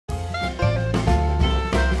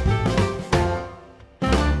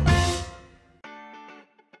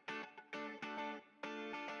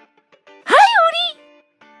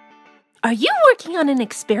Are you working on an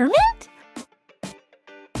experiment?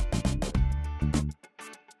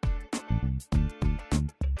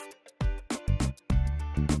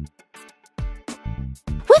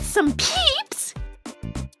 With some Peeps?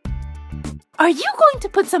 Are you going to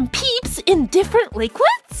put some Peeps in different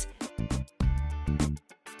liquids?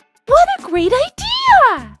 What a great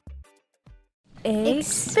idea!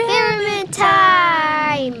 Experiment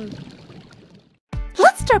time!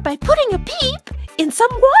 Let's start by putting a Peep in some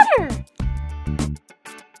water.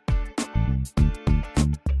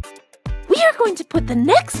 We are going to put the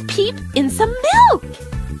next Peep in some milk.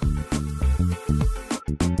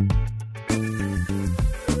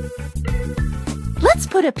 Let's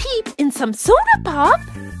put a Peep in some soda pop.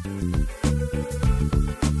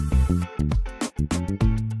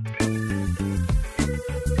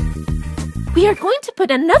 We are going to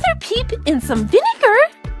put another Peep in some vinegar.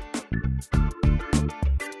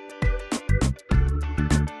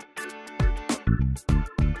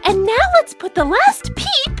 And now let's put the last Peep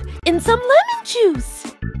in some lemon juice.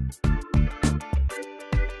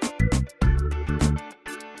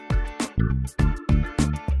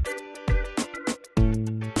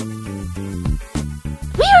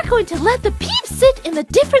 We are going to let the Peeps sit in the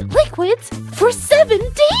different liquids for 7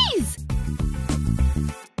 days.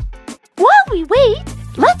 While we wait,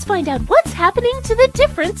 let's find out what's happening to the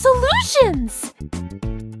different solutions.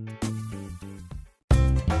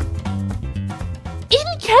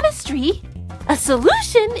 In chemistry, a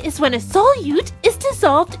solution is when a solute is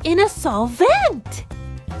dissolved in a solvent.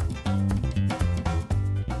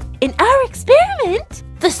 In our experiment,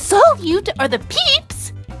 the solute are the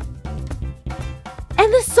Peeps,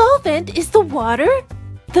 and the solvent is the water,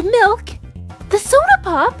 the milk, the soda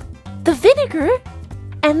pop, the vinegar,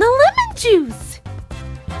 and the lemon juice.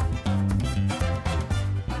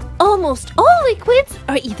 Almost all liquids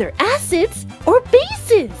are either acids or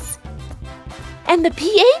bases. And the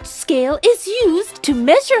pH scale is used to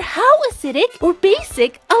measure how acidic or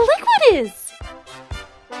basic a liquid is.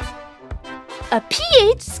 A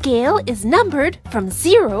pH scale is numbered from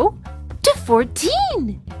 0 to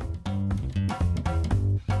 14.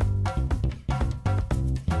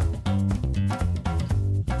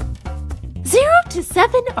 Zero to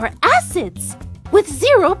 7 are acids, with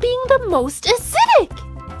 0 being the most acidic.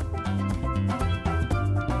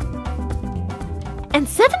 And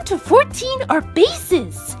 7 to 14 are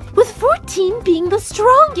bases, with 14 being the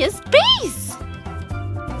strongest base.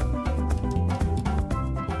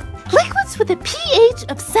 Liquids with a pH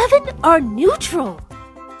of 7 are neutral.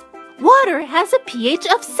 Water has a pH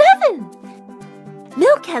of 7.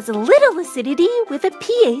 Milk has a little acidity with a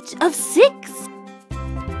pH of 6.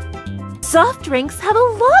 Soft drinks have a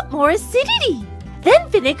lot more acidity. Then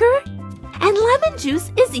vinegar, and lemon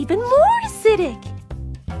juice is even more acidic.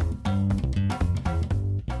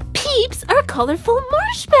 Peeps are colorful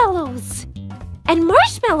marshmallows. And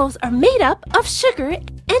marshmallows are made up of sugar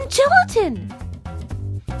and gelatin.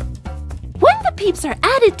 When the Peeps are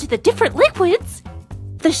added to the different liquids,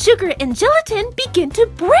 the sugar and gelatin begin to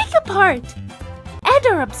break apart and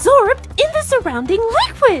are absorbed in the surrounding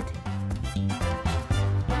liquid.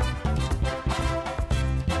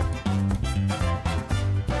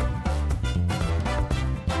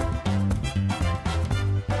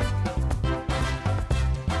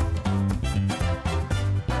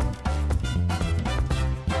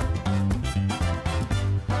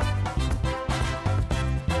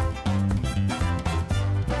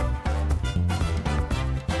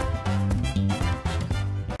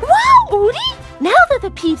 Odie, now that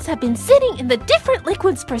the Peeps have been sitting in the different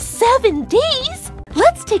liquids for 7 days,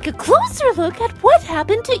 let's take a closer look at what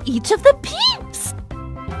happened to each of the Peeps.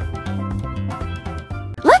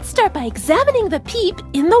 Let's start by examining the Peep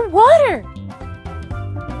in the water.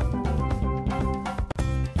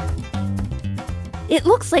 It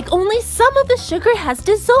looks like only some of the sugar has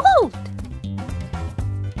dissolved.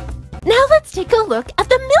 Now let's take a look at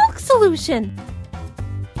the milk solution.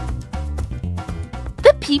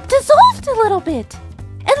 The Peep dissolved a little bit.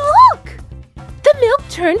 And look! The milk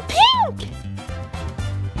turned pink!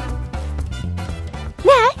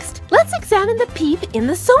 Next, let's examine the Peep in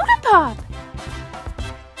the soda pop.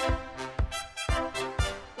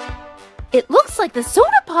 It looks like the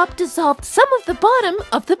soda pop dissolved some of the bottom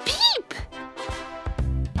of the Peep.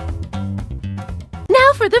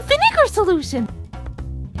 Now for the vinegar solution.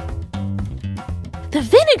 The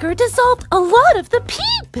vinegar dissolved a lot of the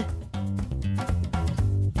Peep.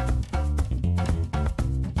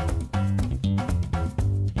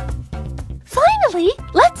 Finally,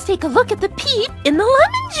 let's take a look at the Peep in the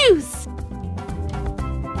lemon juice.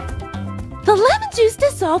 The lemon juice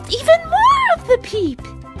dissolved even more of the Peep.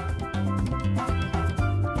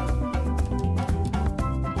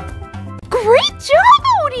 job,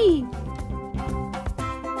 Odie!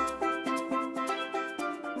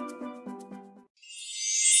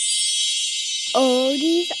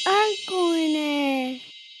 ODIE'S art corner.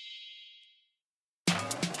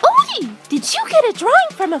 Odie, did you get a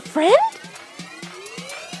drawing from a friend?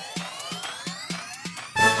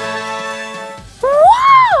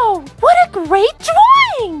 Wow! What a great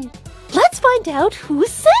drawing! Let's find out who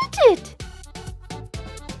sent it.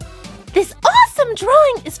 This awesome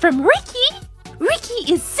drawing is from Ricky.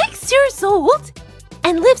 Ricky is 6 years old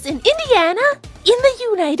and lives in Indiana in the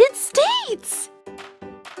United States.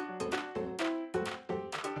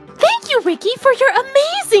 Thank you, Ricky, for your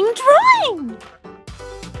amazing drawing.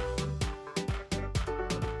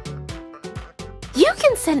 You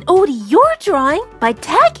can send Odie your drawing by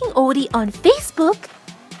tagging Odie on Facebook,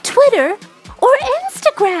 Twitter, or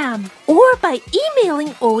Instagram, or by emailing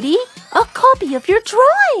Odie a copy of your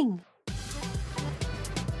drawing.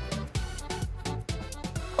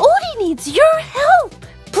 Odie needs your help.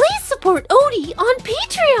 Please support Odie on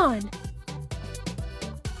Patreon.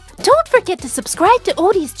 Don't forget to subscribe to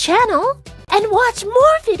Odie's channel and watch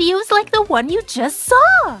more videos like the one you just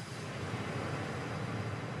saw.